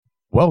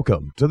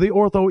Welcome to the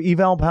Ortho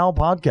Eval Pal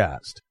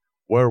podcast,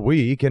 where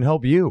we can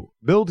help you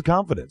build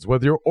confidence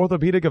with your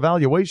orthopedic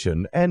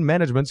evaluation and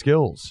management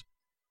skills.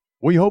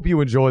 We hope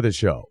you enjoy the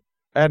show.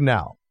 And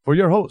now, for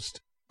your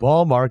host,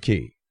 Paul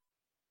Marquis.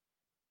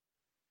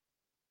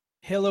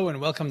 Hello and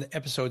welcome to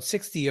episode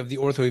 60 of the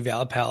Ortho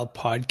Eval Pal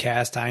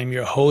podcast. I am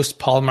your host,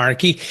 Paul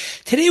Marquis.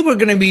 Today we're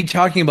going to be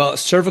talking about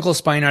cervical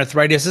spine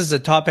arthritis. This is a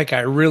topic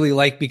I really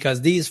like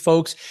because these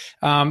folks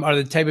are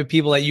the type of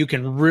people that you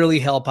can really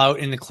help out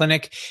in the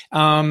clinic.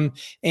 And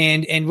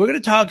we're going to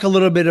talk a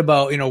little bit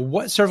about,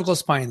 what cervical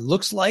spine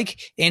looks like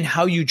and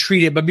how you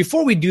treat it. But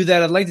before we do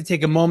that, I'd like to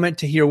take a moment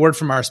to hear a word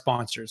from our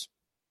sponsors.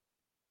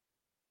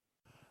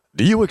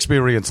 Do you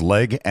experience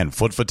leg and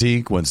foot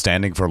fatigue when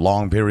standing for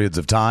long periods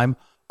of time?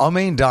 A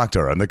Maine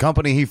doctor and the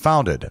company he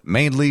founded,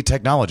 Mainly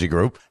Technology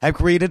Group, have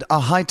created a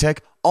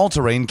high-tech,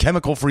 all-terrain,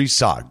 chemical-free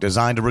sock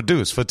designed to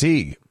reduce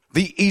fatigue.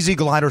 The Easy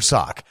Glider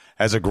sock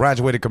has a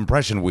graduated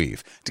compression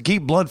weave to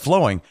keep blood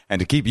flowing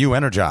and to keep you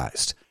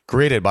energized.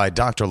 Created by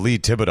Dr. Lee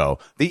Thibodeau,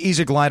 the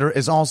Easy Glider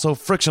is also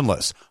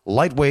frictionless,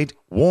 lightweight,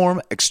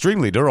 warm,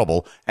 extremely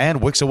durable,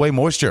 and wicks away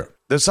moisture.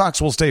 The socks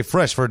will stay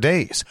fresh for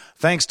days,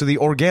 thanks to the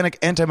organic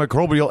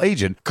antimicrobial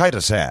agent,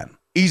 chitosan.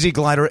 Easy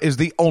Glider is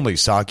the only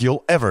sock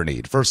you'll ever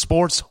need for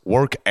sports,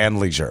 work, and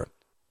leisure.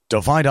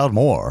 To find out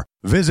more,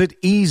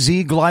 visit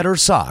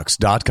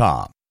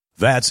EasyGliderSocks.com.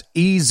 That's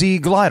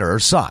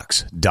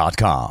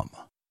EasyGliderSocks.com.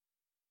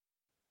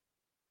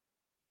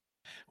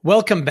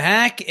 Welcome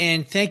back,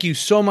 and thank you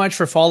so much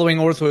for following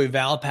Ortho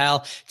Eval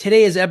Pal.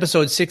 Today is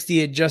episode 60.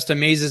 It just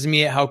amazes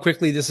me at how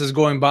quickly this is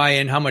going by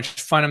and how much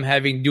fun I'm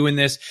having doing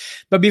this.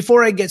 But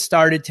before I get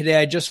started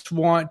today, I just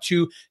want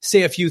to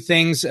say a few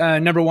things.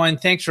 Number one,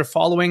 thanks for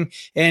following.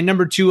 And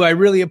number two, I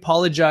really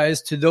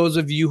apologize to those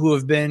of you who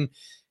have been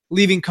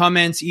leaving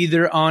comments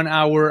either on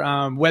our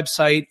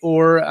website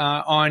or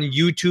on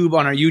YouTube,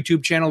 on our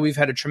YouTube channel. We've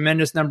had a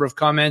tremendous number of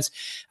comments.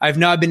 I've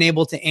not been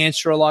able to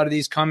answer a lot of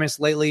these comments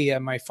lately.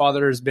 My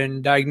father has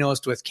been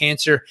diagnosed with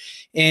cancer,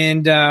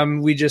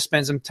 and we just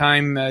spent some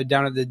time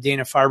down at the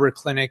Dana-Farber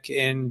Clinic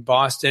in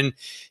Boston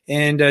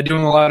and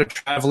doing a lot of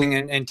traveling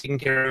and taking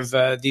care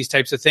of these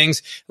types of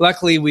things.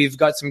 Luckily, we've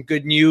got some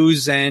good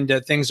news, and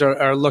things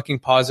are looking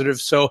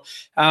positive. So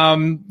I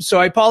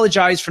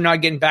apologize for not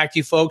getting back to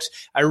you folks.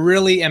 I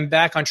really am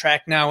back on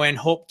track now and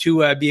hope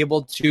to be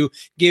able to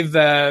give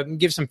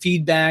some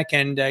feedback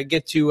and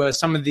get to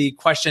some of the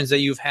questions that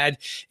you've had.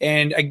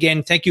 And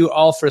again, thank you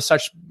all for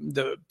such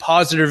the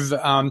positive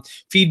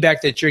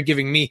feedback that you're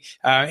giving me.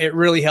 It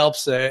really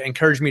helps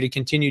encourage me to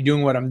continue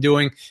doing what I'm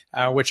doing,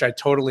 which I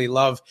totally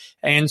love.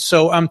 And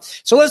so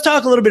let's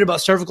talk a little bit about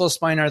cervical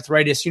spine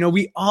arthritis.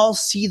 We all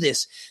see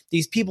this.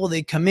 These people,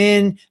 they come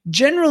in,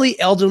 generally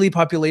elderly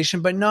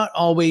population, but not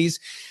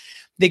always.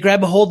 They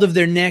grab a hold of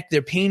their neck.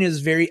 Their pain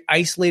is very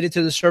isolated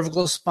to the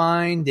cervical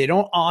spine. They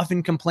don't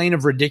often complain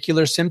of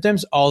radicular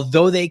symptoms,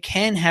 although they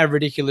can have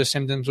radicular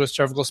symptoms with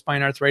cervical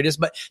spine arthritis.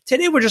 But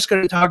today we're just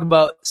going to talk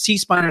about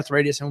C-spine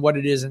arthritis and what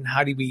it is and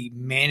how do we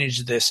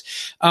manage this.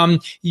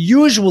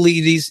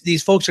 Usually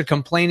these folks are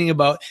complaining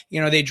about,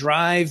 they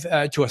drive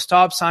to a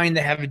stop sign.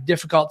 They have a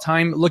difficult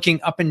time looking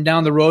up and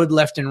down the road,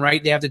 left and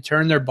right. They have to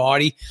turn their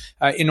body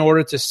in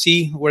order to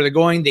see where they're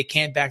going. They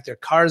can't back their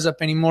cars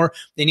up anymore.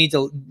 They need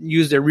to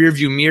use their rear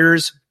view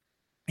mirrors.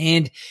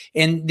 And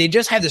they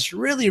just have this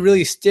really,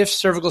 really stiff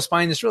cervical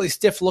spine, this really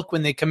stiff look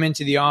when they come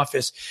into the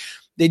office.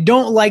 They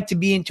don't like to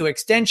be into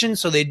extension,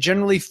 so they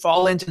generally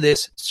fall into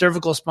this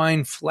cervical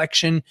spine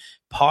flexion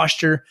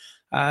posture.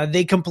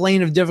 They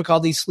complain of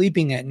difficulty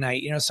sleeping at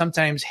night,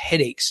 sometimes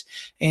headaches.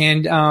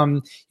 And,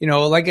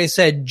 like I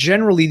said,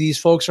 generally these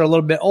folks are a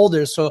little bit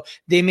older, so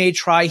they may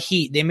try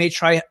heat. They may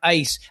try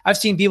ice. I've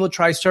seen people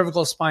try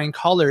cervical spine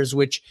collars,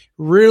 which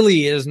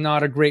really is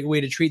not a great way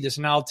to treat this.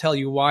 And I'll tell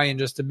you why in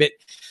just a bit.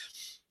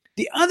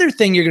 The other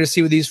thing you're going to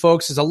see with these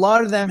folks is a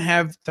lot of them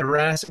have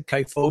thoracic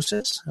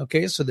kyphosis.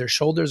 Okay, so their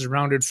shoulders are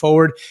rounded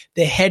forward.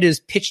 The head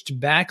is pitched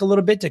back a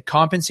little bit to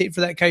compensate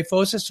for that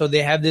kyphosis. So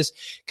they have this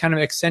kind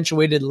of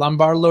accentuated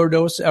lumbar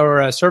lordosis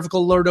or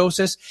cervical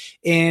lordosis,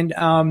 and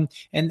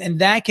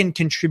that can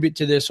contribute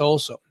to this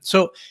also.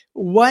 So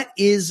what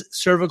is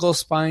cervical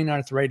spine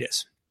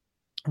arthritis?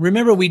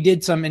 Remember, we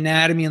did some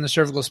anatomy on the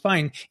cervical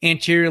spine.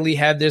 Anteriorly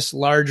have this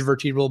large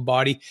vertebral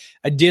body,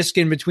 a disc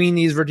in between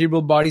these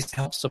vertebral bodies to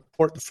help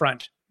support the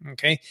front.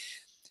 Okay.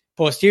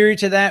 Posterior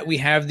to that, we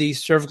have the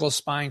cervical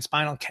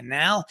spinal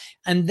canal,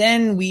 and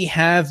then we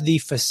have the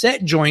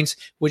facet joints,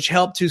 which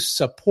help to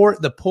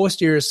support the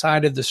posterior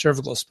side of the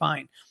cervical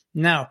spine.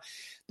 Now,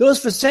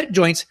 those facet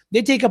joints,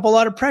 they take up a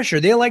lot of pressure.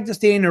 They like to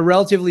stay in a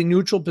relatively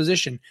neutral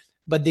position,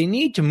 but they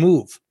need to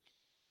move.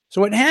 So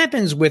what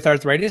happens with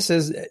arthritis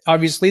is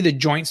obviously the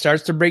joint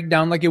starts to break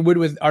down like it would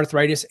with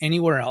arthritis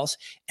anywhere else.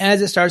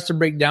 As it starts to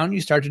break down,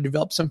 you start to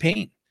develop some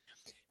pain.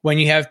 When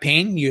you have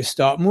pain, you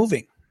stop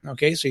moving.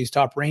 Okay, so you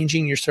stop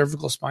ranging your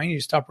cervical spine,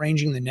 you stop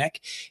ranging the neck,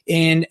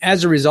 and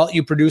as a result,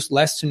 you produce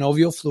less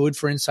synovial fluid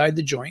for inside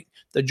the joint.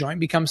 The joint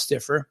becomes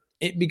stiffer,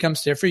 it becomes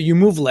stiffer. You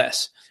move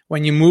less.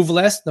 When you move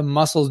less, the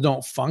muscles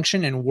don't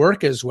function and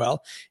work as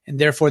well, and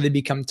therefore they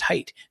become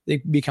tight. They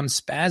become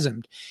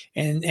spasmed.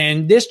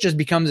 And this just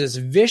becomes this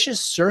vicious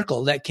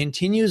circle that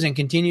continues and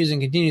continues and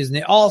continues. And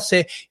they all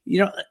say,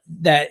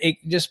 that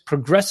it just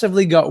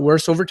progressively got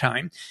worse over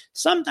time.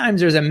 Sometimes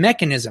there's a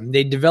mechanism.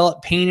 They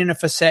develop pain in a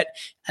facet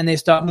and they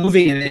stop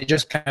moving, and it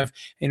just kind of,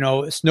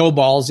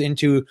 snowballs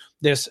into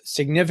this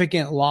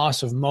significant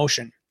loss of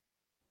motion.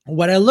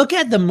 What I look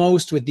at the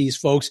most with these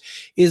folks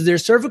is their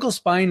cervical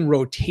spine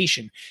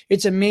rotation.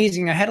 It's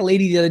amazing. I had a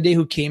lady the other day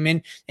who came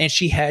in and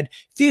she had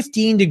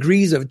 15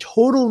 degrees of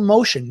total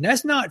motion.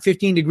 That's not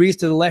 15 degrees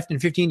to the left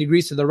and 15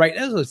 degrees to the right.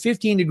 That was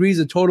 15 degrees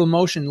of total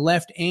motion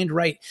left and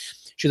right.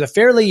 She's a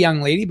fairly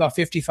young lady, about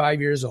 55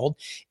 years old,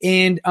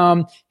 and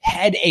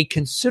had a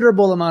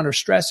considerable amount of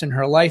stress in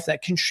her life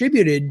that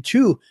contributed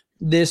to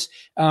this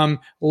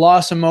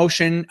loss of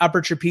motion,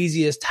 upper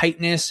trapezius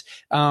tightness,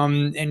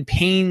 and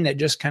pain that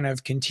just kind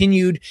of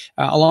continued,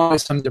 along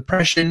with some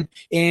depression.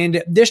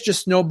 And this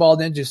just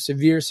snowballed into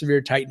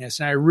severe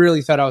tightness. And I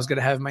really thought I was going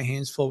to have my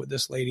hands full with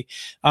this lady.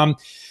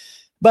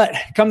 But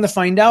come to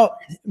find out,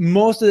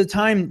 most of the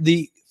time,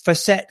 the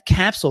facet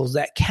capsules,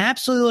 that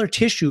capsular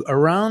tissue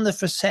around the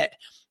facet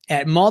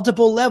at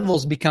multiple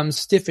levels becomes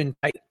stiff and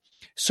tight.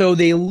 So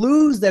they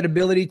lose that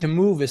ability to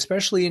move,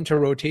 especially into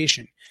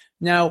rotation.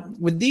 Now,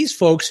 with these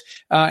folks,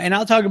 and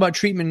I'll talk about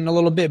treatment in a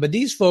little bit, but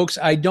these folks,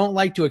 I don't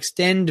like to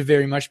extend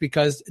very much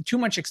because too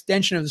much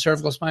extension of the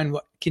cervical spine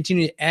will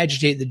continue to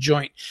agitate the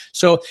joint.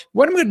 So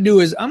what I'm going to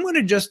do is I'm going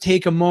to just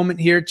take a moment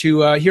here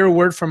to hear a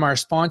word from our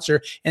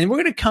sponsor, and we're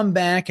going to come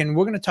back and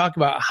we're going to talk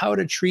about how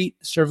to treat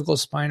cervical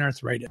spine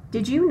arthritis.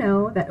 Did you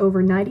know that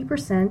over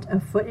 90%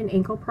 of foot and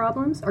ankle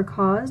problems are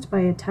caused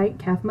by a tight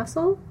calf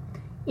muscle?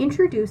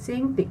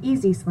 Introducing the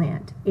Easy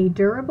Slant, a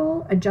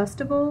durable,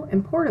 adjustable,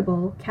 and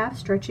portable calf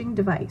stretching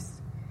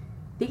device.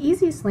 The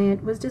Easy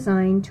Slant was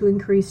designed to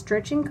increase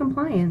stretching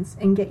compliance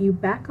and get you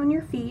back on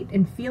your feet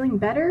and feeling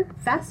better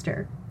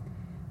faster.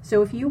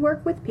 So if you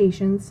work with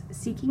patients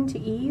seeking to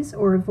ease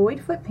or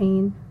avoid foot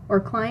pain, or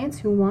clients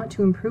who want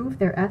to improve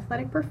their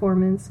athletic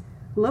performance,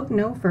 look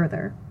no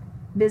further.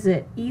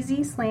 Visit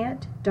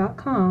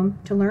EasySlant.com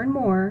to learn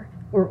more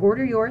or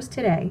order yours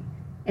today.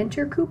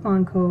 Enter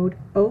coupon code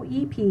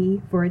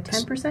OEP for a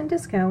 10%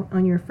 discount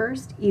on your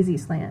first Easy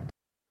Slant.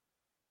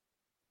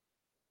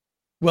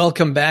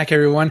 Welcome back,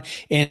 everyone,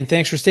 and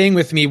thanks for staying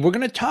with me. We're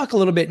going to talk a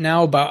little bit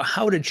now about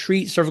how to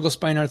treat cervical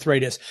spine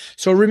arthritis.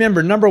 So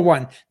remember, number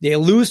one, they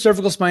lose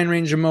cervical spine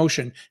range of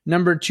motion.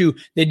 Number two,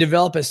 they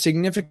develop a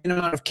significant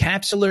amount of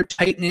capsular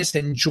tightness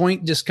and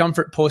joint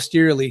discomfort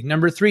posteriorly.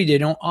 Number three, they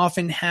don't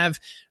often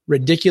have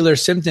radicular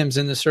symptoms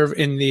in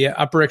the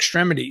upper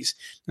extremities.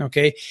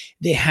 Okay.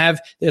 They have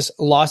this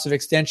loss of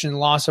extension,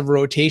 loss of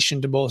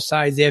rotation to both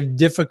sides. They have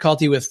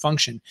difficulty with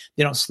function.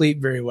 They don't sleep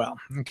very well.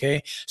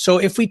 Okay. So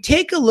if we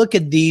take a look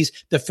at the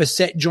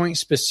facet joint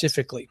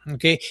specifically,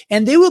 okay,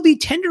 and they will be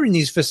tender in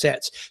these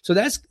facets. So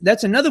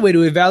that's another way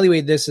to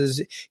evaluate this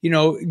is,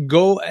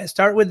 go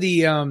start with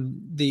the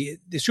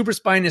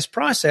supraspinous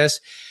process,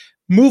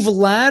 move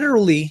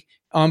laterally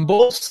on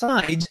both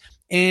sides,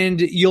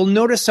 and you'll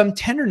notice some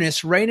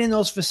tenderness right in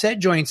those facet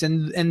joints.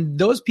 And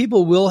those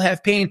people will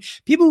have pain.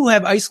 People who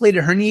have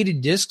isolated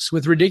herniated discs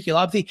with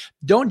radiculopathy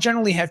don't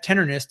generally have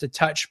tenderness to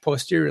touch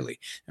posteriorly.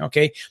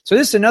 Okay. So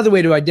this is another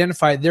way to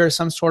identify there is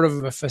some sort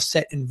of a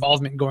facet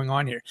involvement going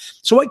on here.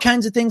 So what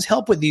kinds of things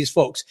help with these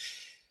folks?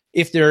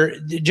 If they're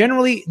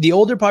generally the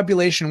older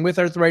population with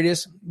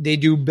arthritis, they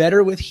do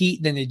better with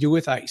heat than they do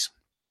with ice.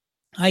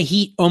 I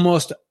heat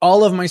almost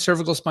all of my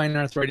cervical spine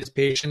arthritis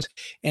patients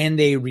and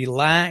they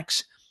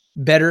relax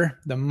better,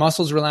 the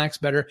muscles relax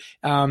better,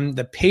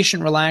 the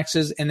patient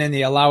relaxes, and then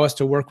they allow us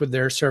to work with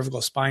their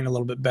cervical spine a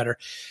little bit better.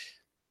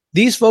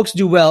 These folks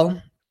do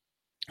well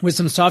with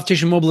some soft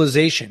tissue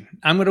mobilization.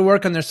 I'm going to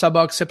work on their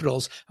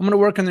suboccipitals. I'm going to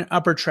work on their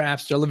upper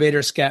traps, their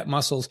levator scap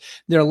muscles,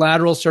 their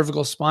lateral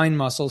cervical spine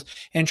muscles,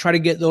 and try to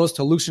get those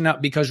to loosen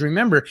up, because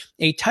remember,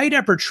 a tight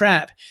upper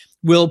trap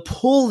will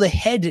pull the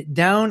head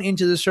down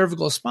into the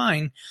cervical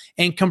spine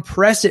and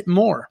compress it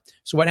more.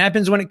 So what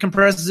happens when it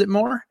compresses it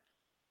more?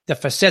 The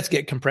facets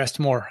get compressed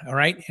more, all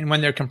right? And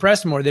when they're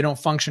compressed more, they don't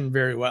function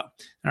very well,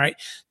 all right?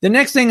 The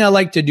next thing I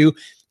like to do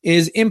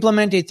is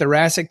implement a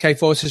thoracic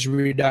kyphosis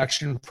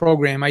reduction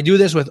program. I do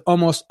this with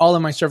almost all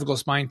of my cervical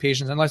spine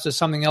patients, unless there's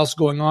something else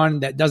going on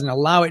that doesn't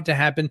allow it to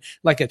happen,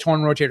 like a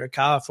torn rotator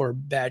cuff or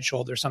bad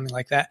shoulder, something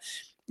like that.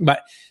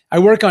 But I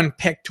work on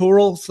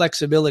pectoral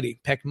flexibility,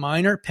 pec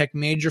minor, pec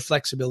major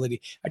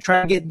flexibility. I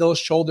try to get those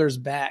shoulders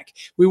back.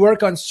 We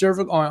work on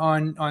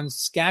on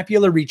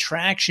scapular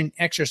retraction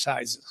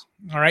exercises.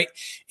 All right.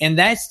 And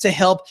that's to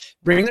help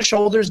bring the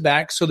shoulders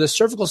back so the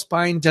cervical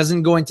spine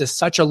doesn't go into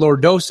such a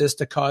lordosis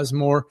to cause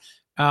more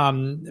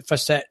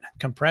facet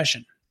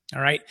compression.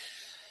 All right.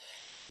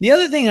 The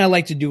other thing I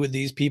like to do with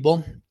these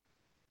people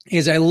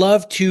is I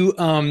love to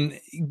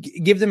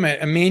give them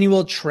a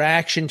manual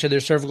traction to their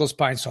cervical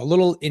spine. So a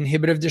little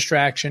inhibitive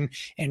distraction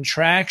and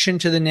traction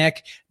to the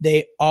neck.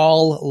 They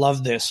all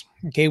love this.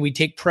 Okay, we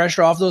take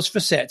pressure off those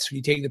facets.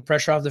 You take the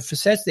pressure off the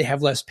facets, they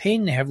have less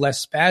pain, they have less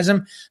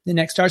spasm. The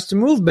neck starts to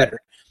move better.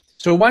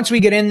 So once we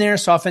get in there,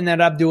 soften that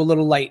up, do a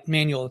little light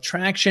manual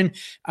traction.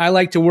 I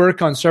like to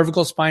work on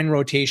cervical spine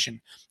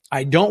rotation.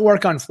 I don't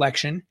work on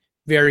flexion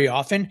very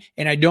often,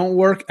 and I don't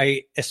work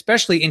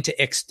especially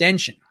into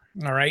extension.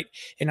 All right.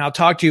 And I'll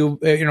talk to you,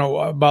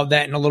 about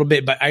that in a little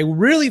bit, but I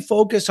really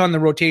focus on the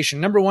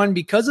rotation. Number one,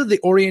 because of the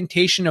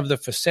orientation of the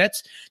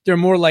facets, they're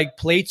more like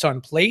plates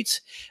on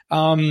plates.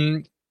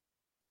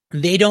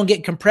 They don't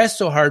get compressed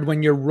so hard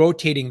when you're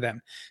rotating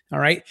them. All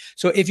right.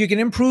 So if you can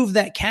improve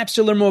that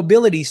capsular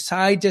mobility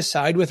side to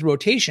side with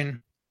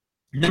rotation,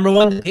 number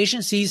one, the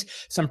patient sees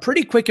some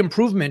pretty quick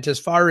improvement as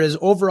far as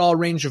overall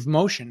range of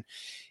motion.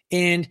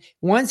 And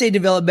once they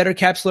develop better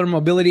capsular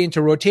mobility into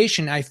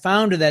rotation, I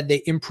found that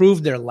they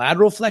improved their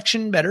lateral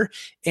flexion better,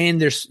 and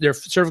their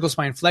cervical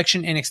spine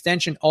flexion and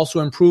extension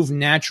also improved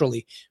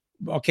naturally.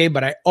 Okay,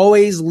 but I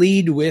always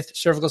lead with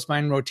cervical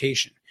spine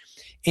rotation.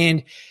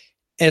 And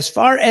as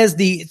far as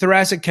the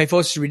thoracic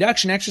kyphosis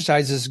reduction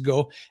exercises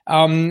go,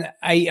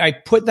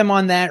 I put them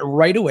on that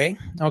right away.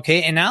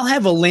 Okay. And I'll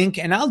have a link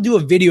and I'll do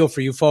a video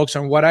for you folks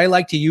on what I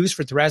like to use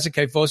for thoracic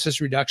kyphosis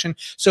reduction.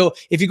 So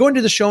if you go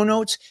into the show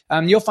notes,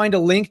 you'll find a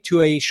link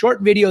to a short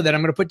video that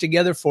I'm going to put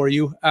together for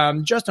you,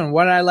 just on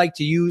what I like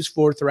to use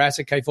for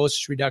thoracic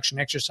kyphosis reduction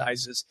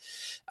exercises.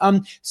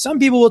 Some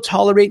people will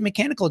tolerate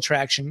mechanical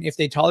traction. If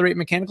they tolerate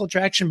mechanical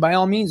traction, by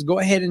all means, go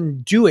ahead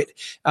and do it.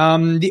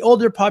 The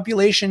older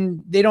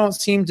population, they don't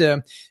seem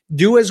to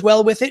do as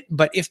well with it,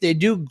 but if they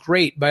do,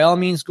 great. By all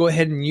means, go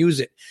ahead and use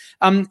it.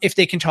 If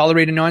they can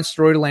tolerate a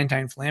non-steroidal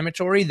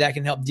anti-inflammatory, that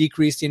can help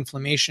decrease the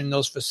inflammation in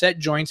those facet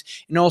joints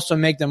and also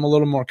make them a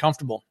little more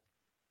comfortable.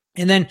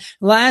 And then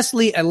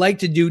lastly, I like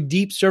to do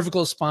deep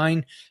cervical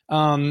spine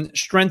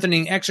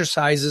strengthening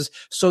exercises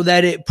so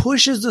that it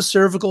pushes the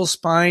cervical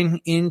spine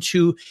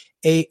into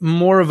a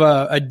more of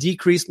a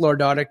decreased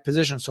lordotic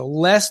position. So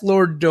less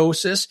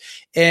lordosis.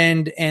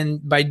 And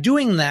by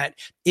doing that,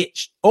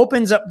 it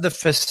opens up the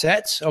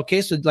facets.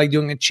 Okay. So like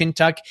doing a chin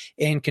tuck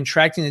and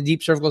contracting the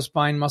deep cervical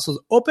spine muscles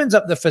opens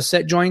up the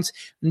facet joints,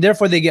 and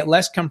therefore they get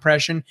less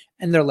compression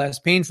and they're less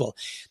painful.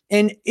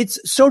 And it's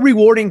so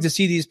rewarding to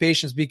see these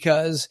patients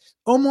because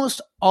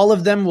almost all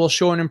of them will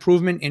show an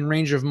improvement in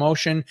range of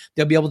motion.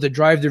 They'll be able to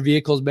drive their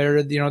vehicles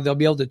better. They'll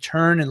be able to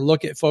turn and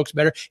look at folks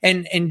better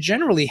and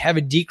generally have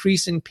a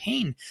decrease in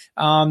pain.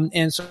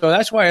 And so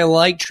that's why I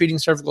like treating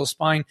cervical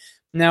spine.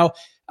 Now,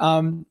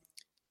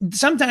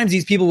 sometimes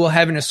these people will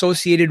have an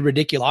associated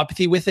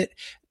radiculopathy with it.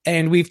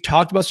 And we've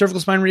talked about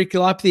cervical spine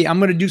radiculopathy. I'm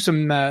going to do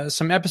some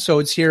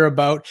episodes here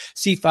about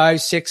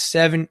C5, 6,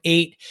 7,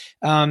 8,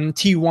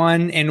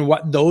 T1 and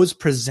what those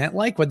present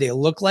like, what they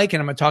look like.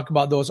 And I'm going to talk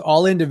about those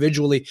all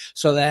individually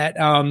so that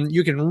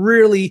you can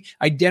really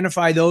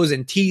identify those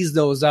and tease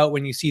those out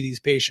when you see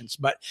these patients.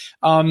 But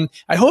I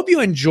hope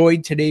you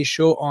enjoyed today's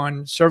show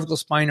on cervical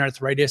spine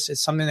arthritis. It's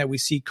something that we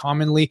see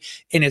commonly,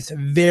 and it's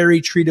very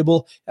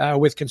treatable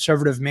with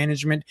conservative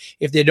management.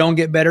 If they don't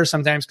get better,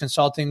 sometimes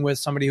consulting with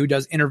somebody who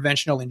does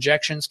interventional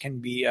injections can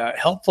be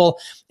helpful.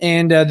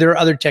 And there are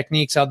other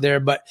techniques out there,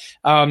 but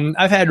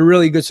I've had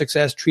really good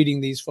success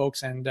treating these folks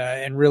and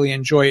really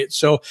enjoy it.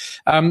 So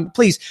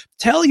please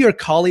tell your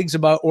colleagues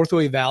about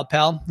Ortho Eval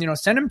Pal.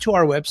 Send them to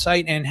our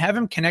website and have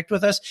them connect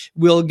with us.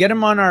 We'll get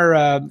them on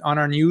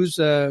our news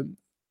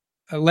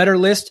letter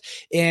list,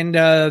 and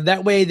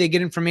that way they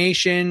get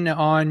information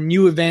on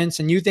new events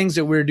and new things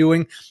that we're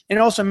doing. And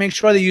also make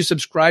sure that you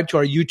subscribe to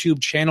our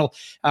YouTube channel.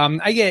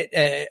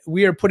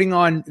 We are putting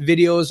on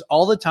videos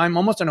all the time,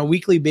 almost on a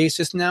weekly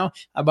basis now,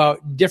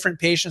 about different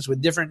patients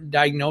with different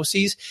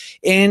diagnoses.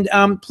 And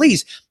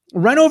please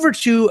run over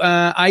to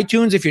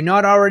iTunes. If you're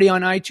not already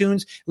on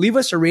iTunes, leave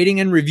us a rating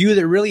and review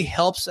that really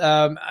helps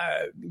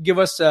give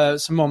us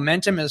some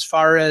momentum as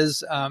far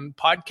as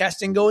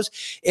podcasting goes.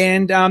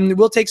 And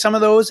we'll take some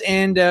of those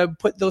and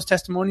put those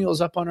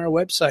testimonials up on our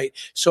website.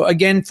 So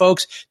again,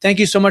 folks, thank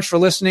you so much for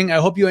listening.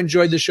 I hope you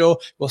enjoyed the show.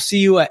 We'll see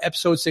you at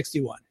episode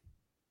 61.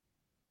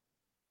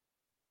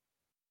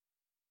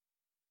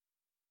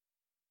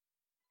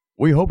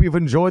 We hope you've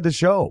enjoyed the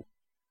show.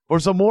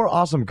 For some more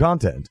awesome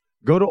content,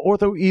 go to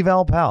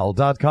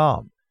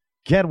orthoevalpal.com.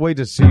 Can't wait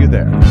to see you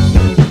there.